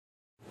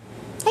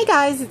Hey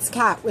guys, it's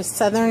Kat with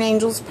Southern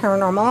Angels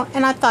Paranormal,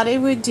 and I thought I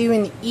would do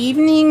an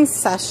evening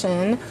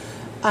session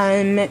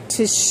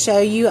to show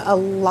you a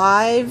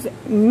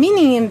live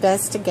mini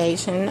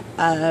investigation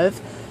of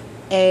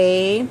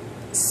a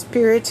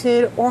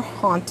spirited or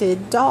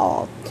haunted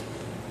doll.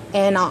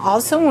 And I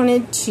also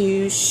wanted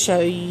to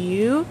show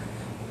you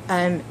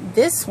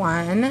this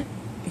one,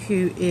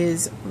 who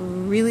is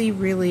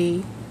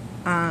really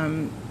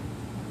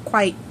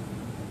quite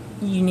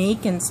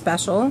unique and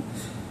special.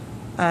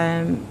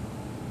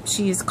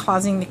 She is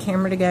causing the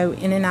camera to go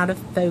in and out of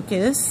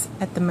focus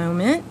at the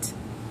moment.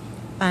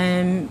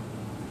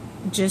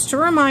 Just a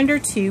reminder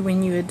too,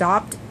 when you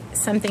adopt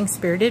something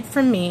spirited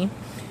from me,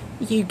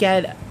 you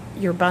get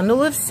your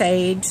bundle of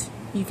sage,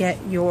 you get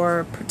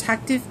your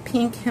protective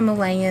pink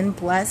Himalayan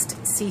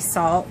blessed sea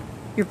salt,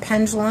 your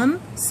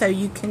pendulum so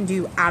you can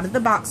do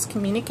out-of-the-box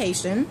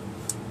communication,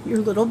 your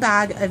little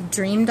bag of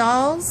dream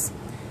dolls,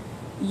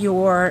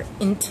 your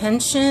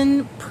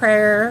intention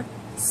prayer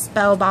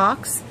spell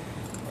box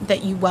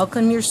that you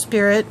welcome your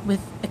spirit with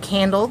a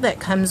candle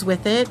that comes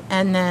with it,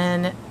 and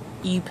then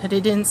you put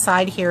it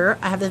inside here.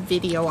 I have a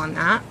video on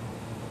that.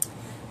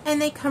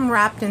 And they come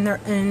wrapped in their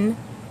own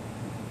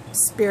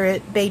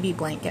spirit baby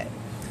blanket.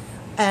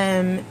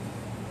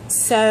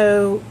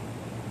 So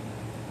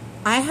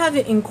I have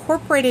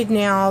incorporated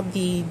now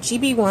the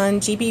GB1,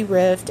 GB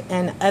Rift,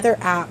 and other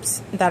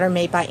apps that are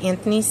made by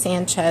Anthony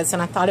Sanchez,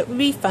 and I thought it would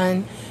be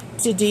fun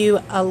to do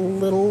a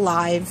little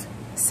live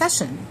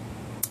session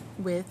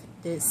with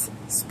this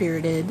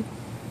spirited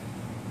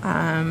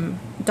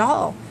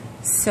doll.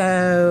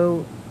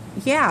 So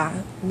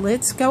yeah,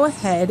 let's go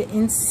ahead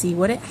and see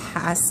what it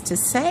has to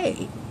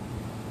say.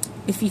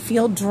 If you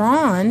feel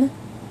drawn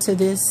to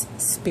this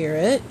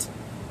spirit,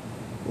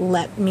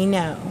 let me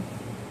know.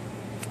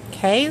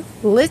 Okay,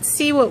 let's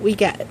see what we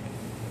get.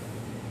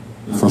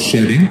 For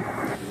shedding.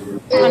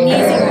 I'm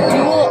using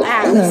dual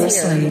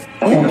apps here.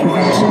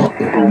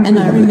 And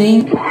I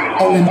remain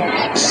Hey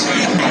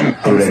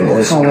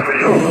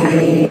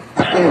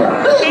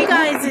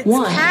guys, it's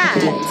Kat.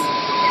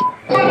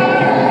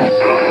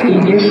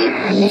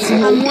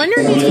 I'm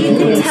wondering if you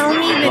can tell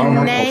me the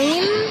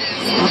name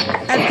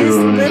of this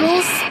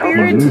little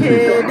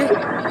spirited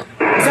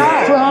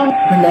doll.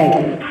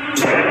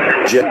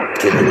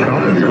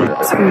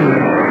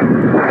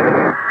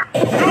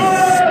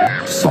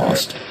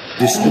 Fast.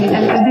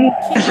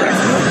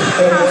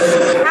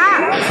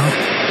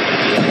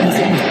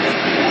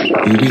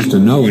 You used to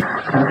know it.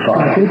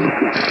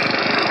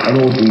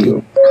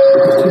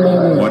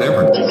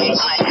 Whatever.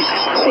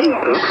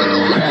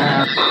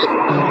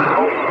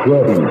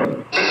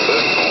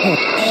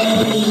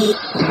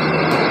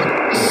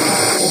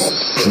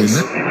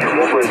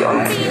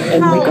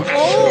 How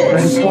old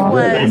she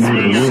was when she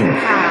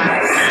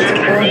passed.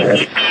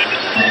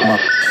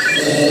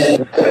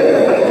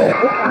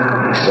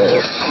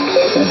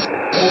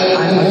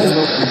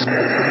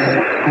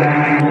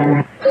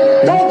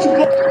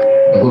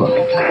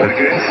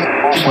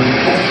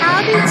 How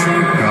did you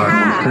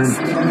pass?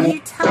 Can you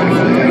tell me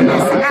through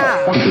this app?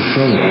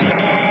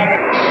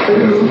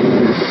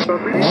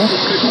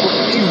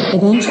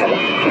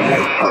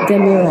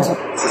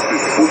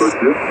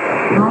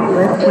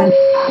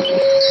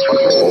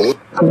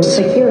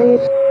 security.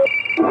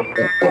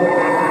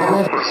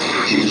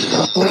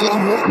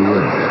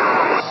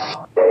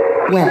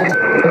 Well.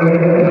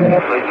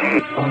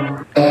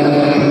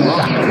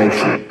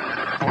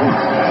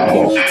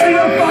 Can you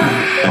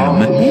tell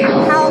me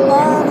how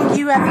long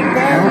you have been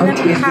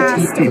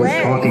passed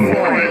away?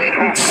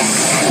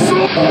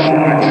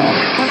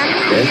 How many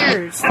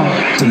years?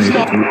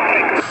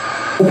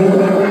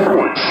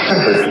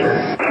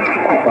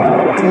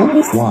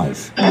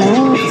 Wife.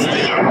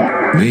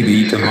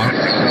 Maybe tomorrow.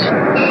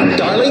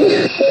 Darling?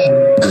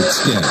 Good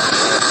skin.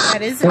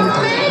 That is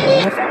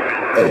okay.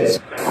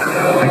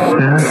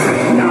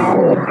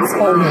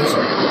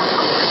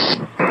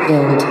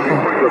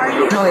 Are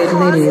you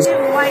positive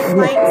white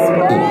light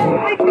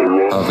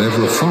spirit? Of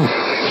every phone.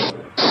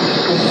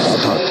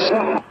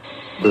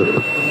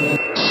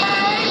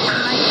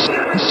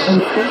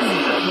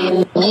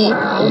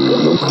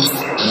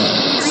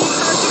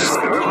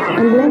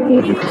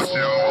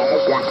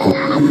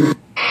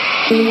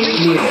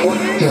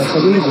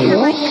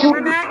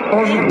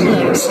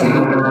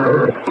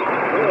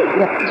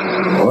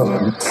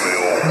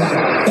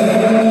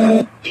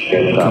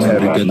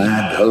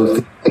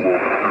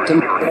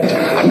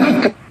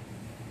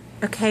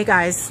 Okay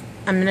guys,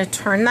 I'm going to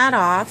turn that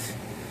off.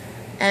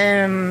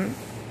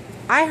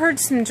 I heard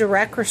some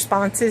direct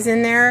responses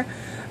in there.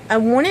 I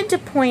wanted to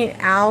point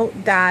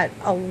out that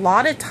a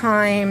lot of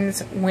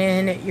times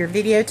when you're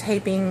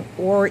videotaping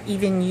or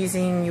even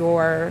using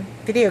your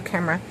video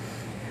camera,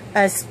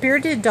 a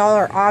spirited doll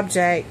or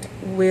object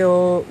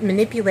will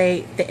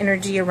manipulate the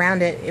energy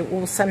around it. It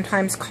will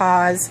sometimes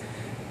cause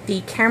the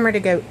camera to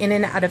go in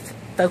and out of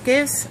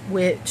focus,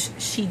 which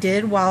she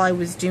did while I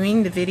was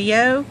doing the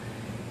video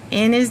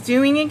and is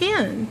doing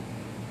again.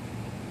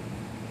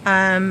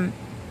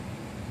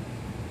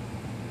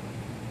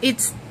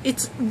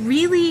 It's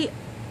really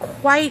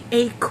quite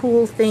a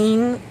cool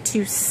thing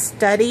to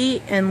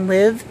study and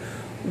live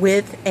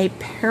with a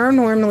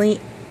paranormally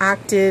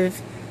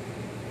active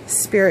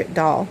spirit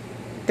doll.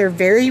 They're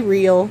very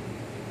real.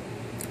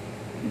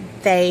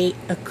 They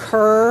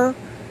occur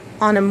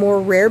on a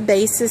more rare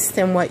basis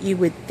than what you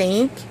would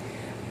think,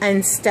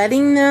 and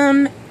studying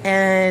them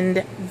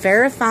and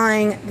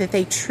verifying that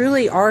they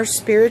truly are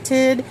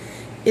spirited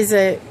is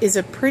a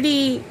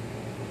pretty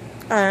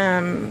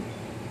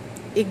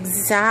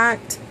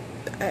exact,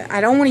 I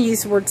don't want to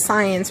use the word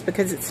science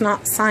because it's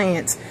not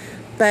science,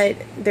 but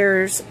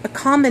there's a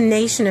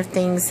combination of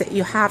things that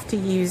you have to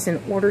use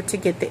in order to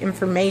get the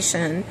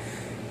information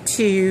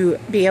to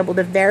be able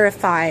to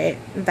verify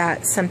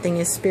that something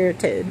is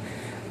spirited.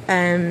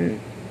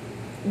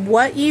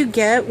 What you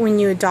get when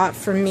you adopt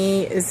from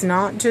me is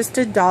not just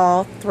a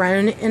doll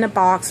thrown in a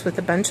box with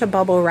a bunch of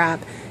bubble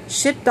wrap,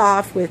 shipped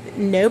off with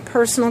no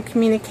personal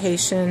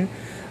communication.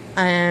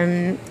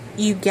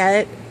 You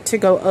get to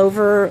go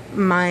over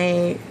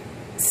my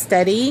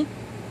study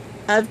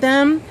of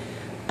them.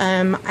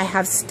 I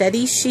have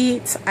study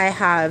sheets. I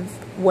have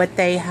what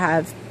they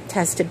have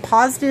tested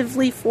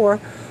positively for,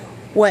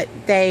 what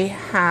they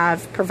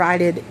have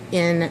provided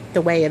in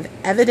the way of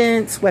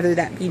evidence, whether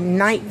that be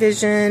night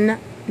vision,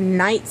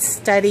 night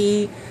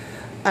study,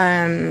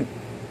 you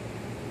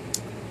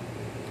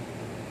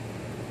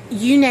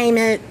name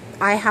it,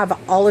 I have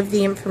all of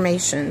the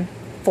information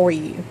for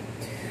you.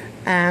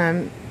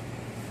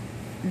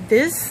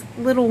 This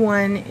little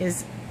one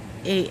is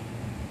a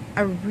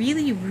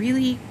really,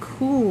 really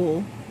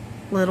cool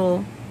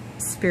little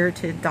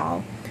spirited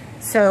doll.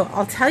 So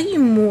I'll tell you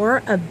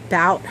more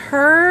about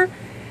her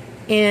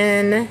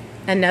in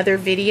another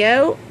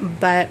video,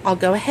 but I'll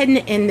go ahead and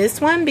end this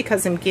one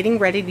because I'm getting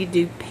ready to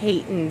do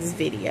Peyton's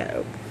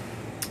video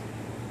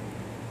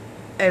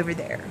over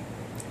there.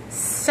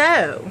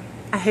 So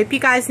I hope you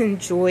guys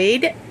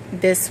enjoyed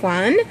this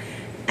one,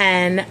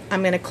 and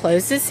I'm going to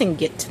close this and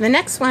get to the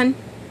next one.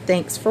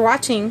 Thanks for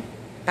watching.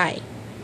 Bye.